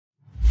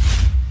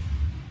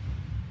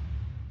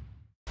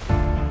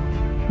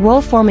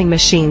Roll forming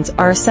machines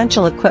are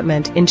essential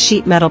equipment in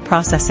sheet metal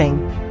processing.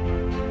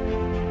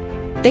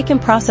 They can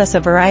process a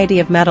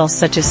variety of metals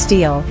such as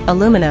steel,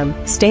 aluminum,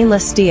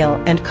 stainless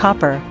steel, and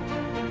copper.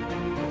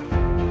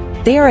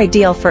 They are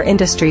ideal for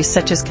industries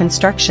such as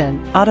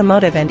construction,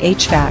 automotive, and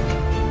HVAC.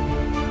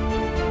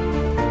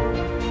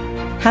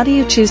 How do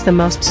you choose the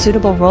most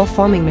suitable roll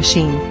forming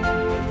machine?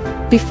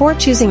 Before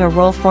choosing a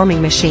roll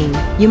forming machine,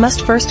 you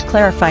must first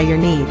clarify your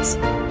needs.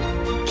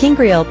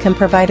 Kingreel can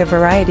provide a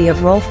variety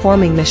of roll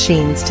forming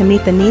machines to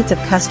meet the needs of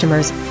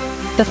customers.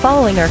 The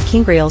following are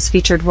Kingreel's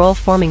featured roll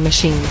forming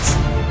machines.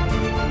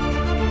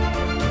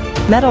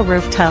 Metal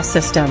roof tile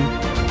system.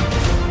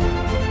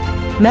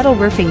 Metal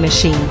roofing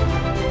machine.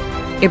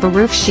 IBA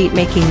roof sheet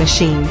making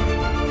machine.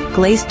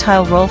 Glazed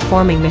tile roll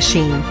forming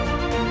machine.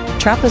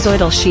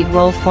 Trapezoidal sheet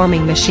roll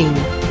forming machine.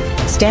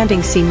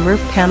 Standing seam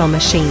roof panel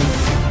machine.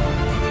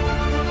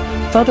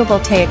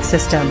 Photovoltaic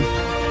system.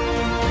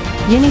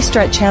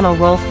 Uni-strut channel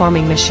roll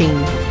forming machine.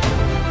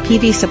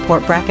 PV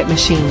support bracket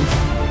machine.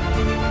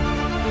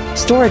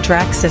 Storage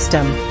rack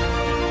system.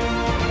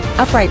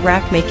 Upright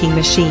rack making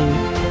machine.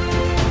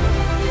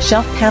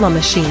 Shelf panel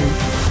machine.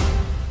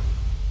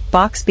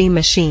 Box beam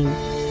machine.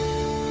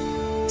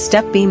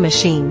 Step beam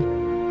machine.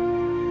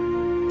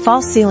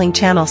 False ceiling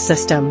channel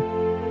system.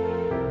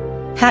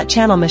 Hat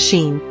channel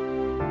machine.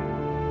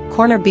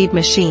 Corner bead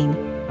machine.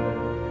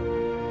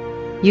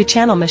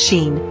 U-channel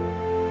machine.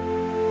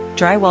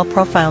 Drywall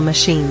profile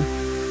machine.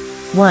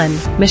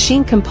 1.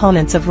 Machine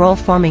components of roll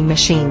forming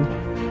machine.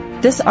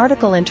 This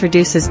article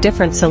introduces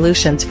different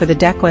solutions for the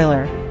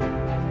Decoiler.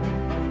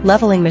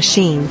 Leveling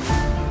machine.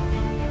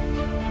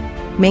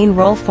 Main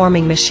roll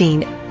forming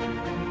machine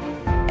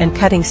and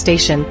cutting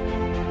station,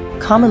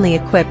 commonly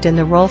equipped in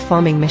the roll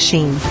forming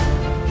machine.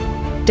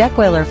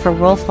 Decoiler for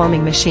roll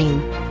forming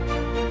machine.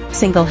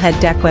 Single head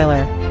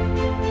decoiler.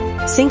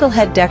 Single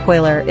head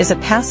decoiler is a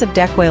passive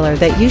decoiler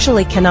that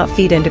usually cannot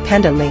feed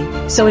independently,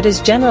 so it is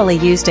generally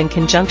used in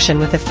conjunction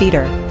with a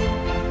feeder.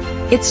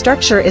 Its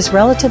structure is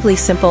relatively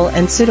simple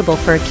and suitable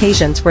for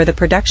occasions where the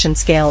production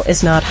scale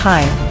is not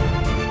high.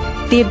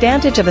 The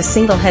advantage of a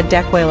single head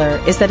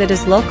decoiler is that it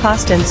is low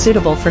cost and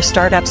suitable for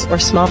startups or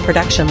small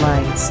production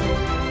lines.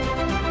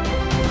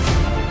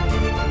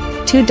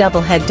 2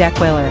 double head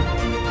decoiler.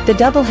 The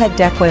double head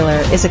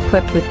decoiler is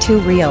equipped with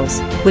 2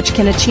 reels, which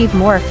can achieve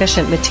more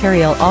efficient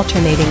material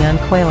alternating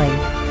uncoiling.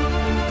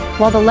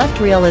 While the left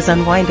reel is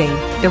unwinding,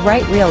 the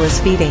right reel is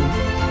feeding.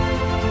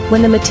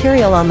 When the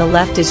material on the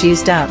left is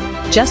used up,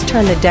 just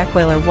turn the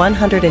decoiler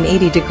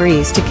 180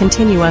 degrees to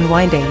continue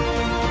unwinding.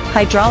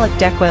 Hydraulic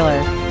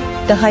decoiler.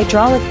 The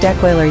hydraulic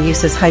decoiler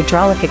uses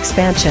hydraulic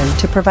expansion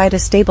to provide a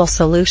stable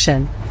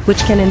solution,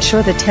 which can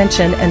ensure the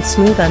tension and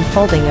smooth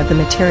unfolding of the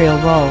material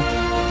roll.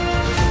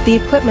 The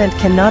equipment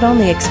can not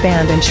only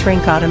expand and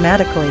shrink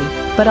automatically,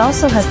 but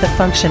also has the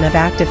function of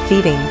active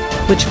feeding,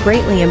 which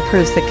greatly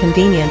improves the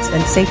convenience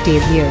and safety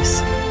of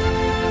use.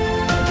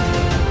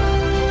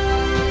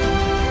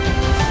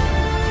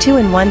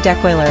 2-in-1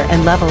 decoiler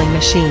and leveling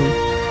machine.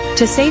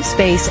 To save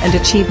space and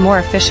achieve more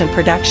efficient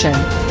production,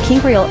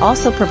 Kingreel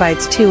also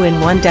provides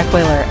 2-in-1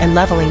 decoiler and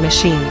leveling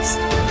machines.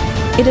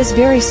 It is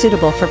very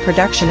suitable for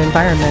production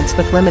environments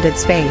with limited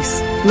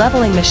space.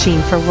 Leveling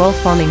machine for roll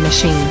forming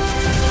machine.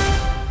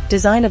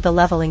 Design of the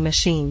leveling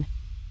machine.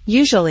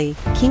 Usually,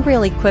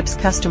 Kingreel equips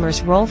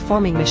customers' roll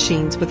forming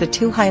machines with a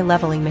 2-high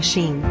leveling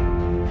machine.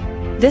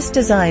 This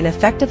design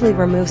effectively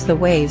removes the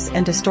waves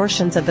and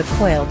distortions of the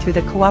coil through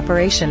the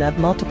cooperation of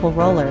multiple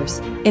rollers,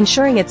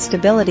 ensuring its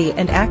stability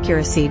and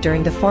accuracy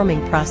during the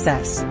forming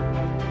process.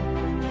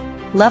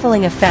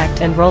 Leveling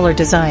effect and roller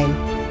design.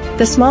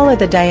 The smaller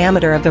the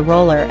diameter of the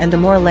roller and the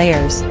more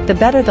layers, the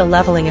better the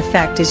leveling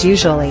effect is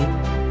usually.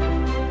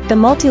 The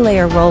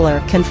multi-layer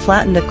roller can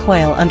flatten the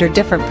coil under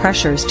different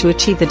pressures to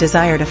achieve the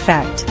desired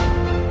effect.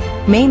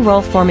 Main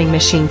roll forming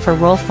machine for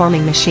roll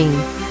forming machine.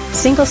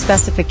 Single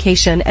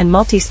specification and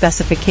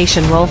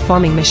multi-specification roll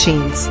forming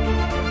machines.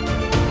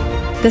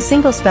 The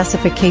single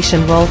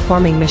specification roll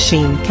forming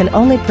machine can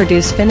only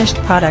produce finished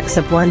products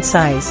of one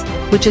size,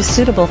 which is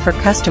suitable for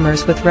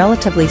customers with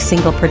relatively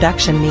single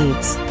production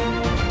needs.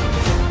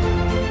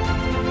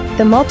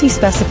 The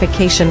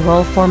multi-specification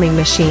roll forming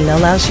machine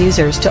allows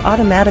users to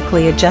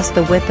automatically adjust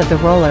the width of the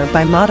roller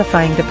by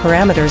modifying the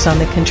parameters on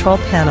the control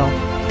panel,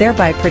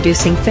 thereby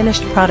producing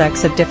finished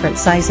products of different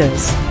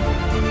sizes.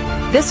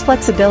 This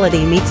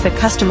flexibility meets the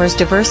customer's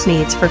diverse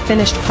needs for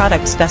finished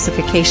product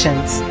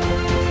specifications.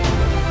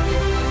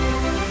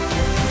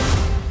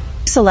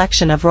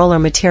 Selection of roller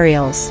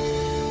materials.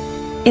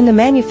 In the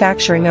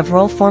manufacturing of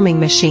roll forming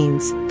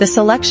machines, the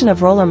selection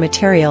of roller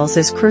materials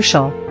is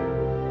crucial.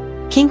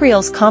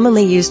 Kingreel's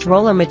commonly used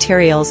roller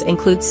materials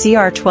include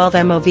CR12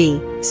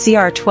 MOV,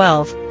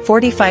 CR12,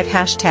 45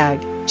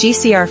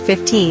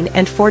 #GCR15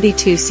 and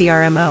 42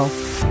 CRMO.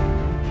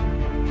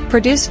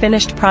 Produce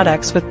finished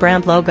products with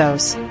brand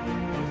logos.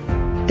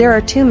 There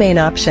are 2 main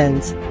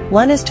options.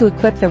 One is to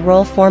equip the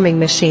roll forming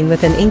machine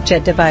with an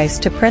inkjet device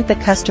to print the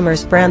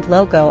customer's brand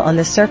logo on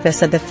the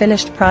surface of the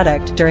finished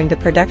product during the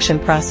production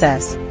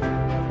process.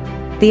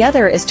 The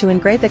other is to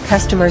engrave the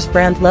customer's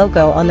brand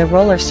logo on the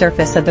roller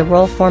surface of the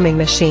roll forming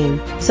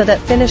machine, so that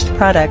finished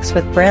products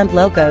with brand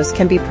logos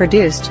can be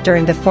produced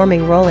during the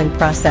forming rolling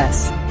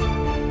process.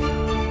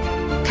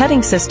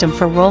 Cutting system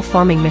for roll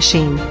forming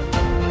machine.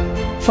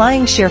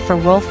 Flying shear for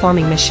roll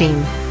forming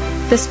machine.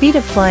 The speed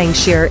of flying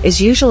shear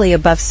is usually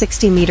above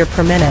 60 meters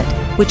per minute,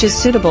 which is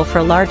suitable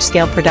for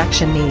large-scale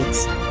production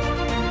needs.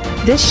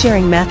 This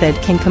shearing method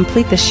can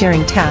complete the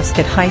shearing task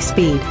at high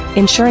speed,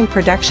 ensuring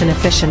production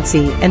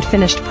efficiency and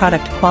finished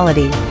product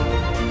quality.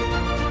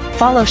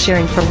 Follow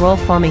shearing for roll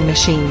forming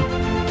machine.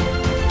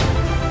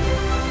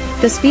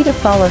 The speed of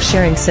follow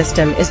shearing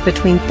system is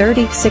between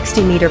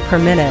 30–60 meters per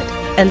minute,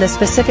 and the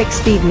specific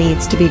speed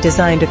needs to be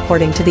designed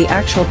according to the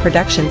actual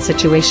production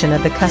situation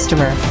of the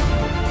customer.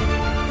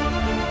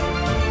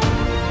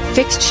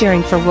 Fixed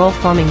shearing for roll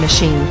forming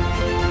machine.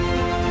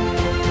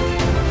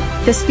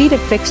 The speed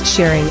of fixed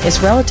shearing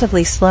is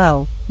relatively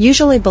slow,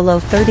 usually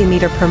below 30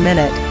 meters per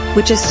minute,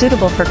 which is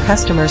suitable for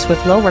customers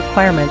with low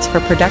requirements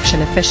for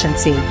production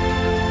efficiency.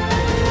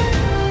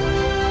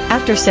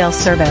 After-sales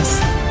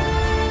service.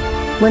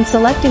 When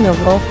selecting a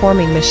roll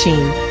forming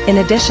machine, in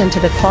addition to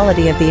the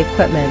quality of the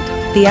equipment,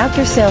 the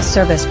after-sales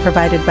service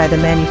provided by the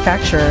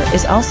manufacturer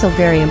is also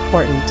very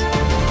important.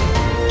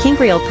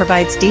 Kingreel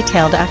provides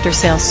detailed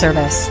after-sales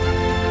service.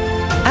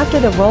 After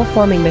the roll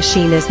forming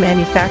machine is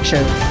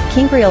manufactured,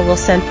 Kingreel will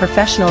send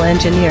professional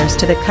engineers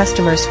to the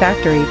customer's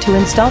factory to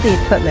install the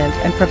equipment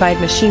and provide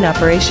machine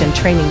operation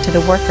training to the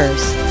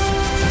workers.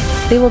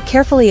 They will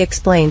carefully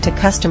explain to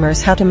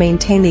customers how to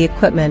maintain the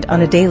equipment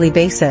on a daily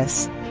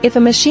basis. If a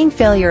machine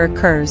failure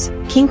occurs,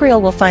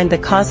 Kingreel will find the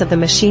cause of the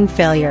machine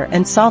failure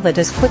and solve it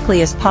as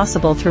quickly as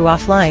possible through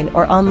offline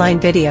or online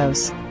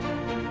videos.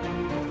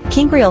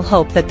 Kingreel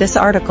hope that this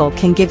article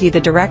can give you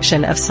the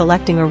direction of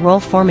selecting a roll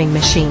forming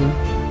machine.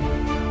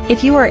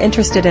 If you are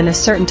interested in a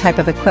certain type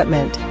of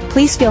equipment,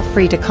 please feel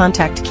free to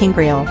contact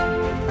Kingreel.